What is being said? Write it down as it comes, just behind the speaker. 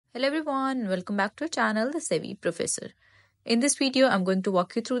Hello everyone, welcome back to our channel, The Savvy Professor. In this video, I'm going to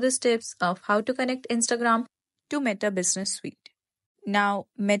walk you through the steps of how to connect Instagram to Meta Business Suite. Now,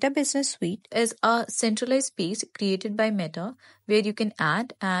 Meta Business Suite is a centralized space created by Meta where you can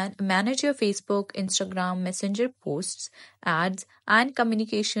add and manage your Facebook, Instagram, Messenger posts, ads, and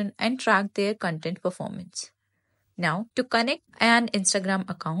communication and track their content performance. Now, to connect an Instagram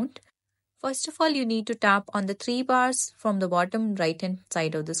account, first of all, you need to tap on the three bars from the bottom right hand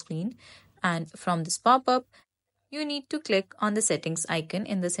side of the screen, and from this pop up, you need to click on the settings icon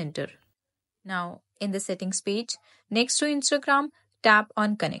in the center. Now, in the settings page, next to Instagram, tap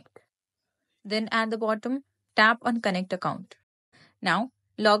on connect. Then at the bottom, tap on connect account. Now,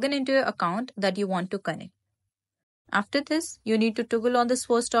 log in into your account that you want to connect. After this, you need to toggle on this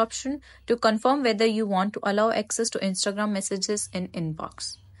first option to confirm whether you want to allow access to Instagram messages in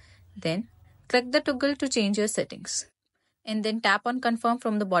inbox. Then, click the toggle to change your settings. And then tap on confirm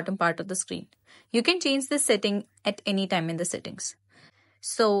from the bottom part of the screen. You can change this setting at any time in the settings.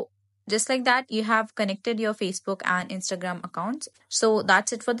 So, just like that, you have connected your Facebook and Instagram accounts. So,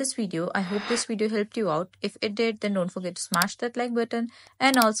 that's it for this video. I hope this video helped you out. If it did, then don't forget to smash that like button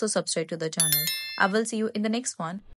and also subscribe to the channel. I will see you in the next one.